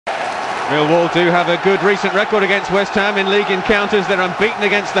Millwall do have a good recent record against West Ham in league encounters. They're unbeaten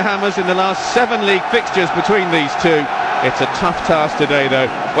against the Hammers in the last 7 league fixtures between these two. It's a tough task today though.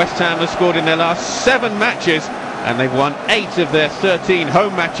 West Ham have scored in their last 7 matches and they've won 8 of their 13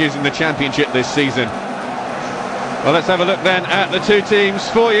 home matches in the Championship this season. Well, let's have a look then at the two teams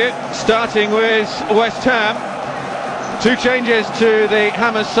for you, starting with West Ham. 2 changes to the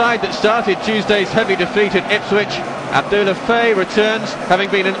Hammers side that started Tuesday's heavy defeat at Ipswich. Abdou Faye returns, having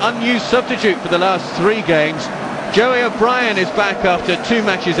been an unused substitute for the last 3 games. Joey O'Brien is back after 2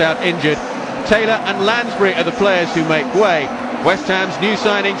 matches out injured. Taylor and Lansbury are the players who make way. West Ham's new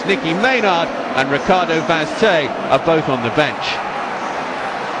signings, Nicky Maynard and Vaz Te, are both on the bench.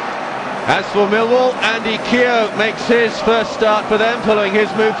 As for Millwall, Andy Keogh makes his first start for them following his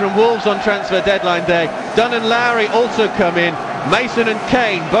move from Wolves on transfer deadline day. Dunne and Lowry also come in. Mason and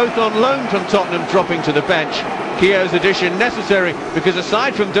Kane, both on loan from Tottenham, dropping to the bench. Keogh's addition necessary because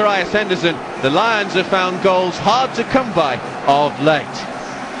aside from Darius Henderson, the Lions have found goals hard to come by of late.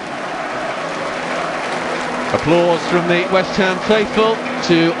 Applause from the West Ham faithful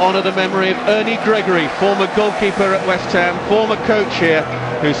to honour the memory of Ernie Gregory, former goalkeeper at West Ham, former coach here,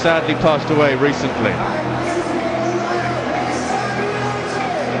 who sadly passed away recently.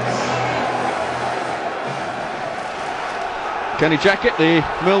 Kenny Jackett, the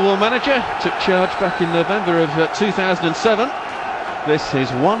Millwall manager, took charge back in November of 2007. This is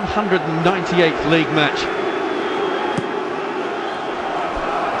 198th league match.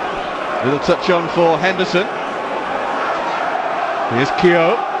 Little touch on for Henderson. Here's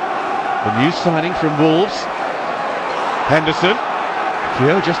Keogh, the new signing from Wolves. Henderson,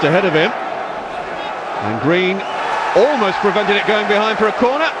 Keogh just ahead of him. And Green almost prevented it going behind for a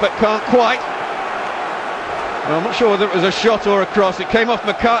corner, but can't quite. Well, I'm not sure whether it was a shot or a cross. It came off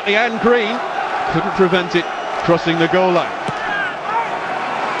McCartney and Green. Couldn't prevent it crossing the goal line.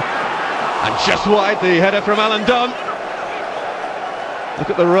 And just wide, the header from Dunne. Look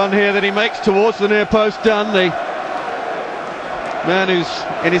at the run here that he makes towards the near post. Dunne, the man who's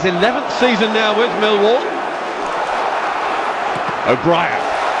in his 11th season now with Millwall. O'Brien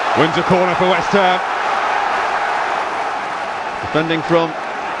wins a corner for West Ham. Defending from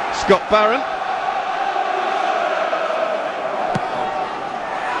Scott Barron.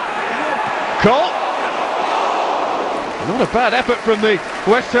 Cole. Not a bad effort from the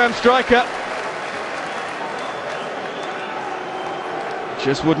West Ham striker.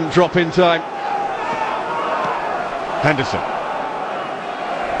 Just wouldn't drop in time. Henderson.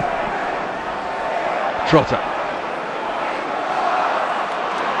 Trotter.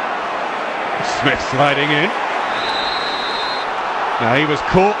 Smith sliding in. Now he was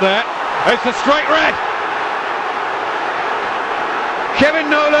caught there. It's a straight red. Kevin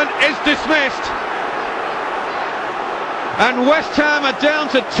Nolan is dismissed. And West Ham are down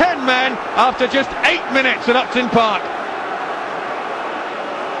to 10 men after just 8 minutes at Upton Park.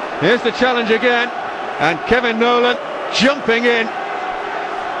 Here's the challenge again, and Kevin Nolan jumping in.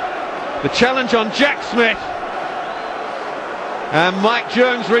 The challenge on Jack Smith. And Mike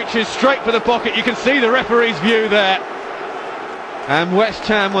Jones reaches straight for the pocket. You can see the referee's view there. And West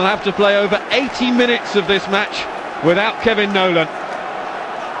Ham will have to play over 80 minutes of this match without Kevin Nolan.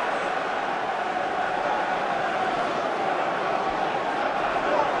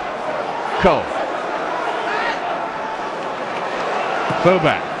 Cole.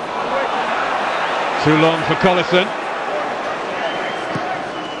 Faubert. Too long for Collison.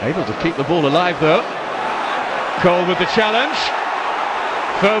 Able to keep the ball alive though. Cole with the challenge.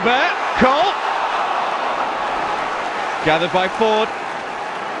 Faubert. Cole. Gathered by Forde.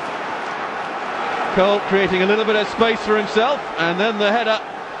 Cole creating a little bit of space for himself, and then the header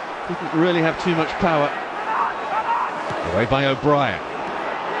didn't really have too much power. Away by O'Brien.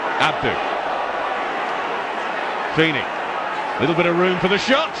 Abdou. Feeney. Little bit of room for the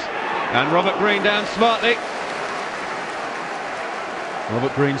shot. And Robert Green down smartly.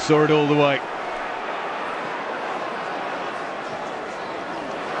 Robert Green saw it all the way.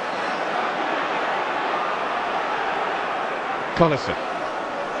 Collison.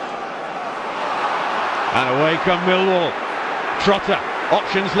 And away come Millwall. Trotter,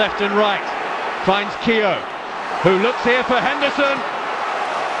 options left and right. Finds Keogh, who looks here for Henderson.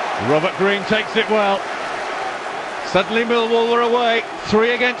 Robert Green takes it well. Suddenly Millwall are away,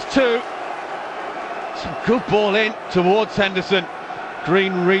 3 against 2. Some good ball in towards Henderson.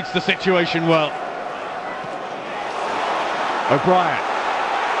 Green reads the situation well. O'Brien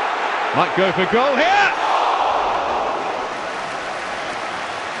might go for goal here.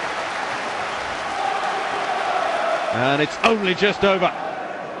 And it's only just over.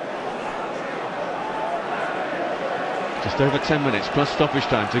 Just over 10 minutes plus stoppage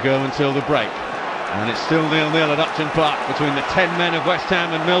time to go until the break. And it's still 0-0 at Upton Park between the 10 men of West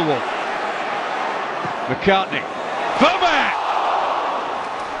Ham and Millwall. McCartney. Faubert!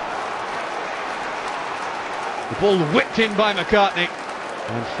 The ball whipped in by McCartney.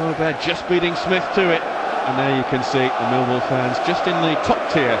 And Faubert just beating Smith to it. And there you can see the Millwall fans just in the top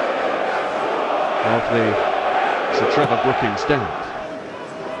tier of the Sir Trevor Brooking stand.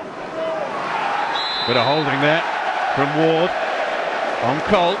 Bit of holding there from Ward on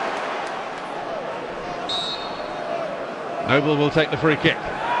Cole. Noble will take the free kick.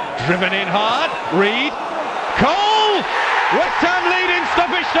 Driven in hard. Reid. Cole! West Ham lead in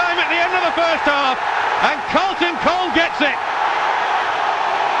stoppage time at the end of the first half. And Carlton Cole gets it.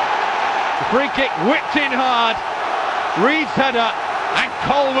 The free kick whipped in hard. Reid's header. And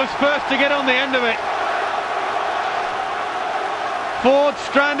Cole was first to get on the end of it. Forde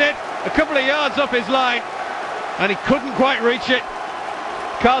stranded a couple of yards off his line. And he couldn't quite reach it.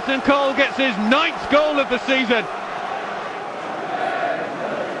 Carlton Cole gets his 9th goal of the season.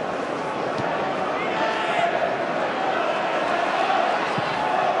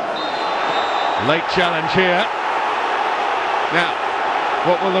 Late challenge here. Now,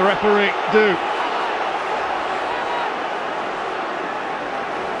 what will the referee do?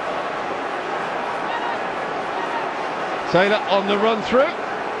 Taylor on the run through.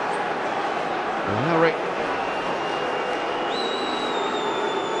 Lowry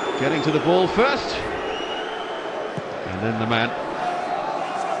getting to the ball first. And then the man.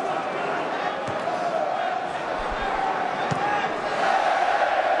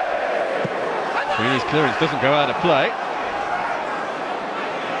 Feeney's clearance doesn't go out of play.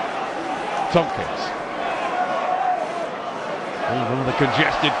 Tomkins. Rather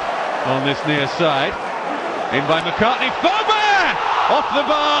congested on this near side. In by McCartney. Faubert! Off the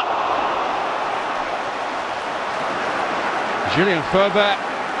bar. Julien Faubert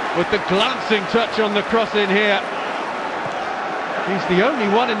with the glancing touch on the cross in here. He's the only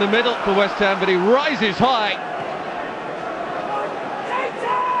one in the middle for West Ham, but he rises high.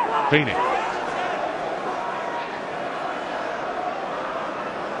 Feeney.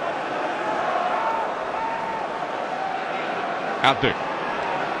 Abdou.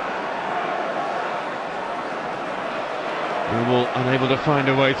 Millwall unable to find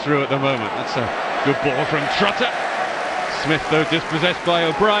a way through at the moment. That's a good ball from Trotter. Smith, though, dispossessed by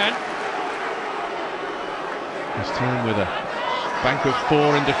O'Brien. This time with a bank of 4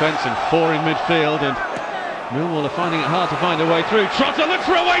 in defence and 4 in midfield, and Millwall are finding it hard to find a way through. Trotter looks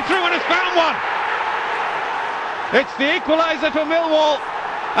for a way through and has found one. It's the equaliser for Millwall,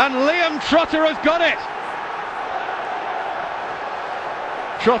 and Liam Trotter has got it.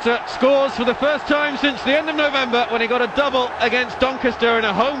 Trotter scores for the first time since the end of November when he got a double against Doncaster in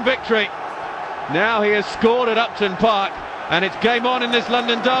a home victory. Now he has scored at Upton Park, and it's game on in this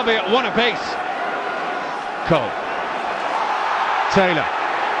London derby at 1 apiece. Cole. Taylor.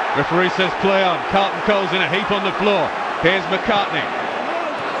 Referee says play on. Carlton Cole's in a heap on the floor. Here's McCartney.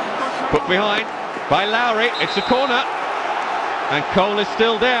 Put behind by Lowry. It's a corner. And Cole is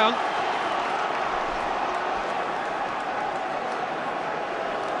still down.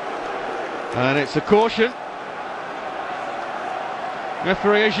 And it's a caution.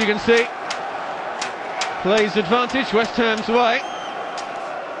 Referee, as you can see, plays advantage West Ham's way.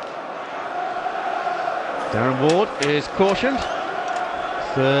 Darren Ward is cautioned.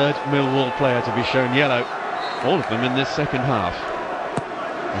 3rd Millwall player to be shown yellow. All of them in this second half.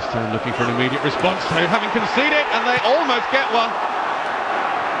 West Ham looking for an immediate response. They haven't conceded, and they almost get one.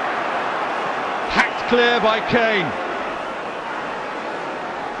 Hacked clear by Kane.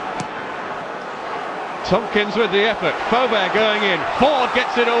 Tomkins with the effort. Faubert going in. Forde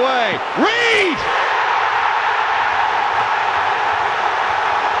gets it away. Reid!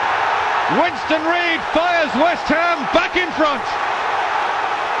 Winston Reid fires West Ham back in front.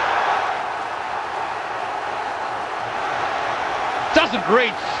 Doesn't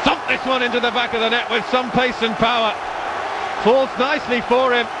Reid thump this one into the back of the net with some pace and power. Falls nicely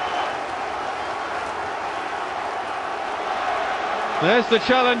for him. There's the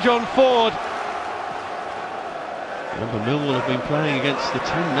challenge on Forde. Remember, Millwall have been playing against the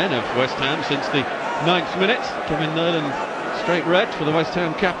 10 men of West Ham since the 9th minute. Giving Nolan straight red for the West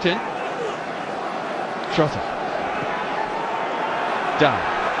Ham captain. Trotter. Dunne.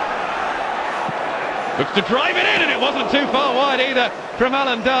 Looks to drive it in, and it wasn't too far wide either from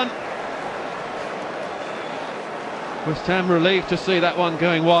Alan Dunne. West Ham relieved to see that one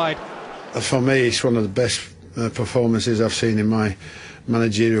going wide. For me, it's one of the best performances I've seen in my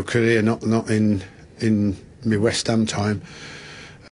managerial career, not in my West Ham time.